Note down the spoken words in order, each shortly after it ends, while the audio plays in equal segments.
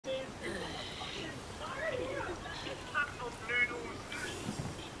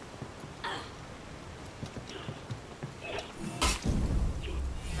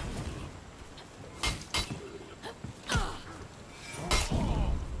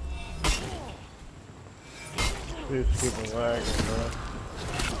Dude's keeping lagging, bro.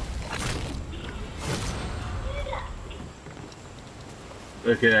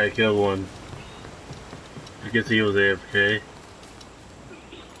 Okay, I killed one. I guess he was AFK.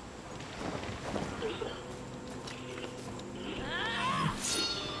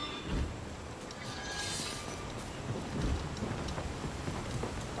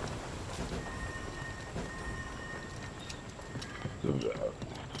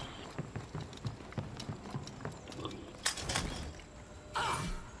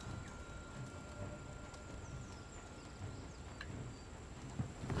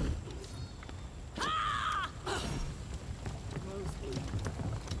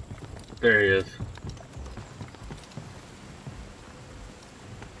 There he is.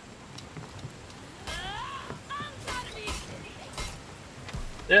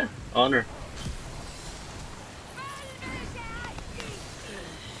 Yeah, honor.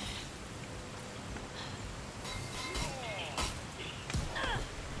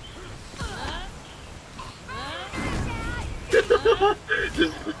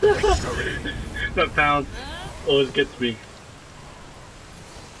 That pound always gets me.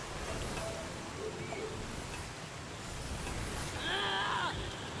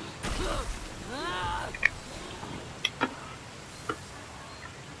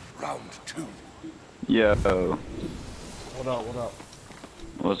 Round 2. Yo. What up, what up?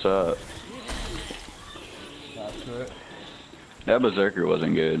 What's up? That's it. That berserker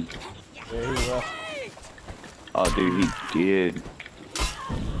wasn't good. Yeah, he left. Oh, dude, he did.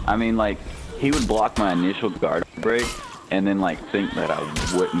 I mean, like, he would block my initial guard break, and then, like, think that I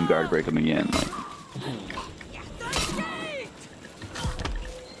wouldn't guard break him again. Like,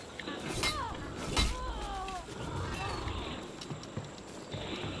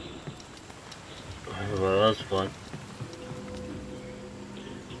 Well, that was fun.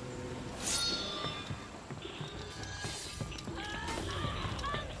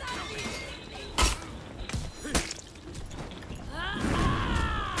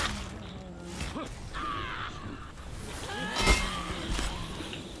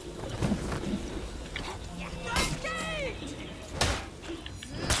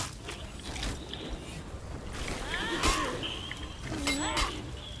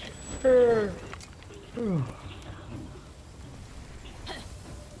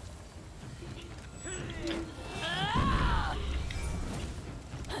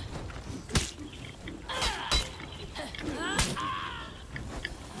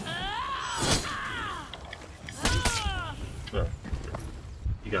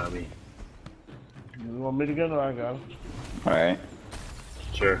 You got me. You want me to get him or I got him? alright.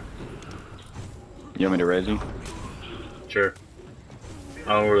 Sure. You want me to raise him? Sure.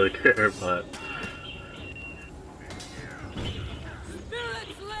 I don't really care, but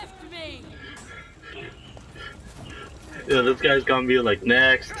Spirits left me. yeah, this guy's gonna be like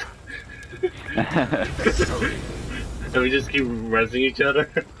next. And we just keep resing each other.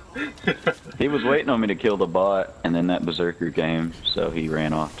 He was waiting on me to kill the bot, and then that berserker came, so he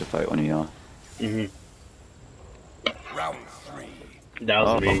ran off to fight one of y'all. Round 3. That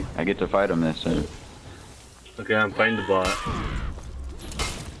was me. I get to fight him this time. Okay, I'm fighting the bot.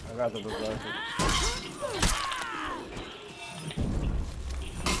 I got the berserker.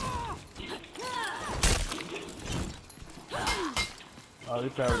 Oh,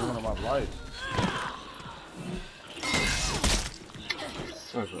 he's probably one of my lights.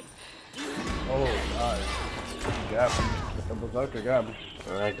 Son of a- Oh, nice. He got me. The berserker got me.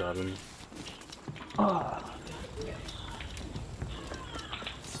 I got him.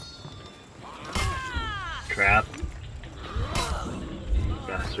 Crap.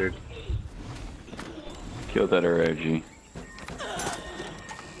 Bastard. Kill that ROG.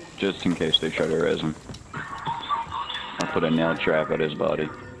 Just in case they try to res him. I'll put a nail trap at his body.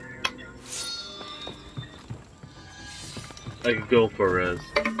 I could go for res.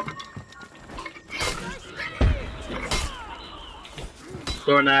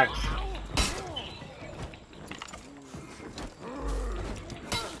 Throw an axe.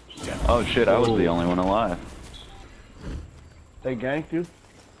 Oh shit, I was the only one alive. They ganked you?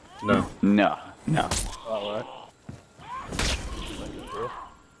 No. No, no. Alright.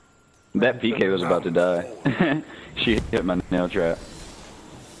 That PK was about to die. She hit my nail trap.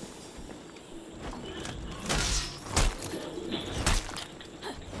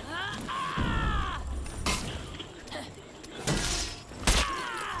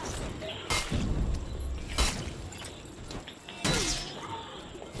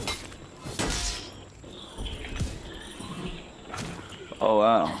 Oh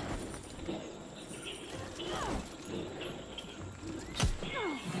wow.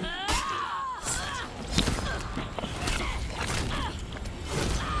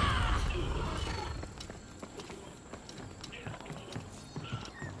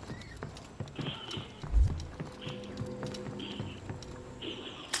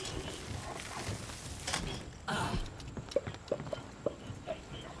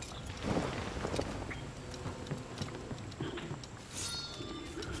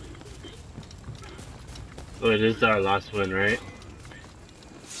 Wait, this is our last win, right?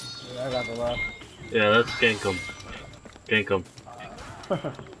 Yeah, I got the last. Yeah, let's gank him. Gank him.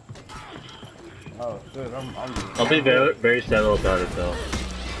 Oh shit, I'll be very settled about it though.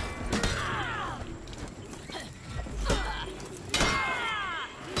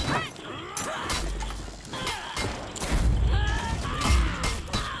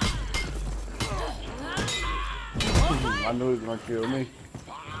 I knew he was gonna kill me.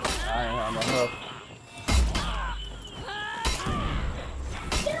 I ain't have no help.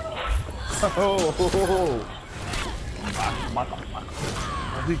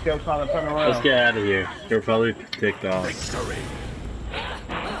 He kept trying to turn around. Let's get out of here. They're probably ticked off.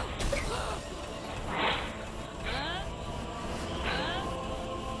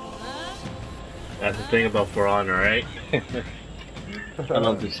 That's the thing about For Honor, right? I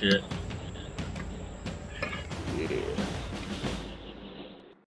love this shit. Yeah.